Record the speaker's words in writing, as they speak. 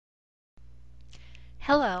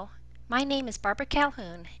Hello, my name is Barbara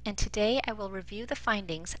Calhoun, and today I will review the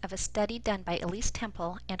findings of a study done by Elise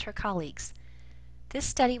Temple and her colleagues. This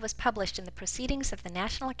study was published in the Proceedings of the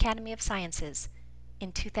National Academy of Sciences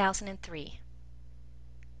in 2003.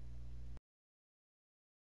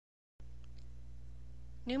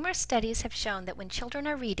 Numerous studies have shown that when children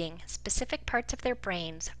are reading, specific parts of their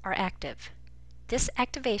brains are active. This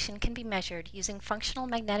activation can be measured using functional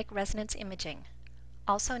magnetic resonance imaging,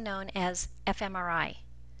 also known as fMRI.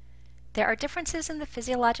 There are differences in the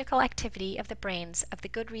physiological activity of the brains of the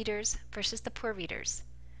good readers versus the poor readers.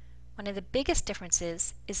 One of the biggest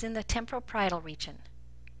differences is in the temporo-parietal region.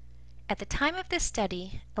 At the time of this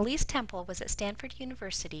study, Elise Temple was at Stanford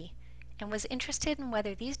University and was interested in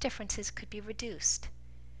whether these differences could be reduced.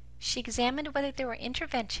 She examined whether there were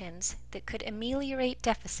interventions that could ameliorate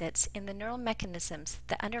deficits in the neural mechanisms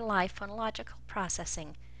that underlie phonological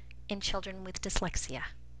processing in children with dyslexia.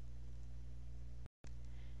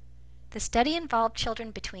 The study involved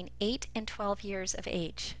children between 8 and 12 years of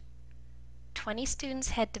age. 20 students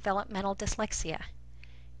had developmental dyslexia.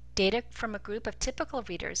 Data from a group of typical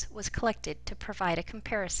readers was collected to provide a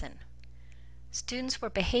comparison. Students were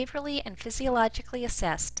behaviorally and physiologically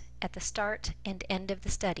assessed at the start and end of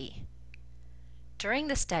the study. During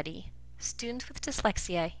the study, students with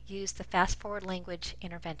dyslexia used the Fast ForWord Language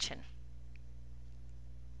intervention.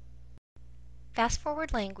 Fast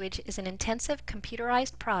ForWord Language is an intensive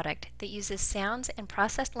computerized product that uses sounds and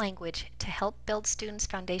processed language to help build students'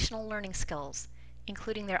 foundational learning skills,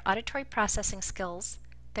 including their auditory processing skills,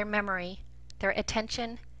 their memory, their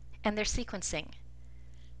attention, and their sequencing.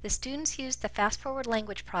 The students use the Fast ForWord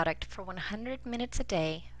Language product for 100 minutes a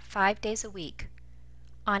day, 5 days a week.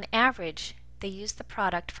 On average, they use the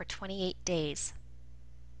product for 28 days.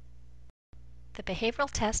 The behavioral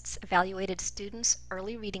tests evaluated students'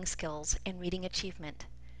 early reading skills and reading achievement.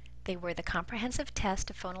 They were the Comprehensive Test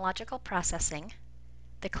of Phonological Processing,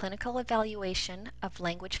 the Clinical Evaluation of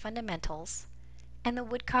Language Fundamentals, and the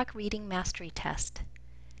Woodcock Reading Mastery Test.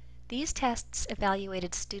 These tests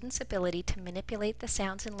evaluated students' ability to manipulate the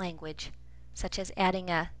sounds in language, such as adding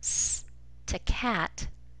a s to cat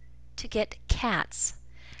to get cats,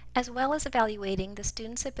 as well as evaluating the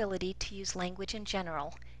students' ability to use language in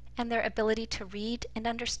general and their ability to read and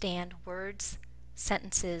understand words,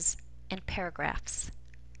 sentences, and paragraphs.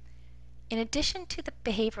 In addition to the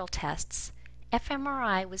behavioral tests,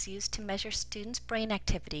 fMRI was used to measure students' brain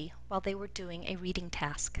activity while they were doing a reading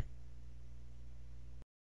task.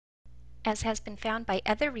 As has been found by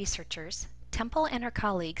other researchers, Temple and her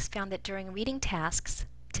colleagues found that during reading tasks,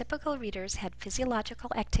 typical readers had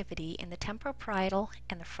physiological activity in the temporo-parietal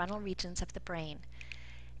and the frontal regions of the brain,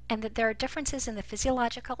 and that there are differences in the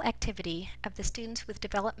physiological activity of the students with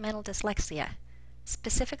developmental dyslexia,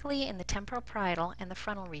 specifically in the temporo-parietal and the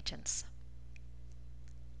frontal regions.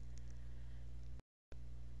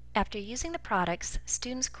 After using the products,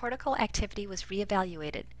 students' cortical activity was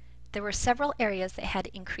reevaluated. There were several areas that had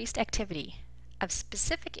increased activity. Of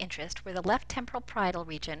specific interest were the left temporal parietal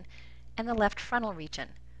region and the left frontal region.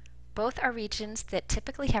 Both are regions that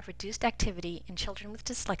typically have reduced activity in children with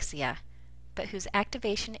dyslexia, but whose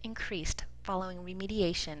activation increased following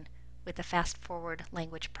remediation with the Fast ForWord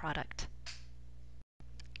Language product.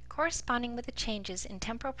 Corresponding with the changes in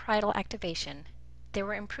temporo-parietal activation, there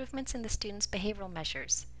were improvements in the students' behavioral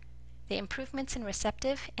measures. The improvements in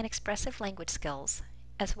receptive and expressive language skills,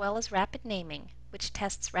 as well as rapid naming, which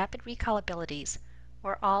tests rapid recall abilities,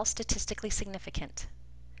 were all statistically significant.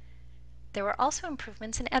 There were also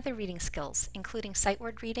improvements in other reading skills, including sight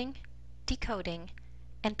word reading, decoding,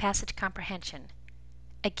 and passage comprehension.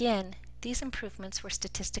 Again, these improvements were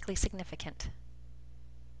statistically significant.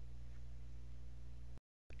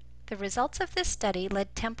 The results of this study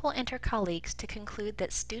led Temple and her colleagues to conclude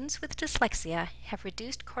that students with dyslexia have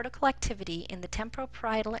reduced cortical activity in the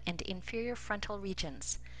temporo-parietal and inferior frontal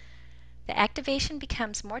regions. The activation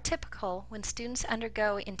becomes more typical when students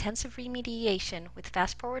undergo intensive remediation with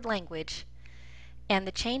Fast ForWord Language, and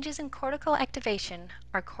the changes in cortical activation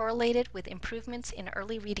are correlated with improvements in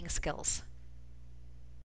early reading skills.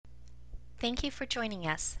 Thank you for joining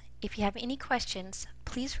us. If you have any questions,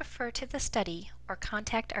 please refer to the study or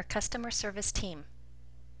contact our customer service team.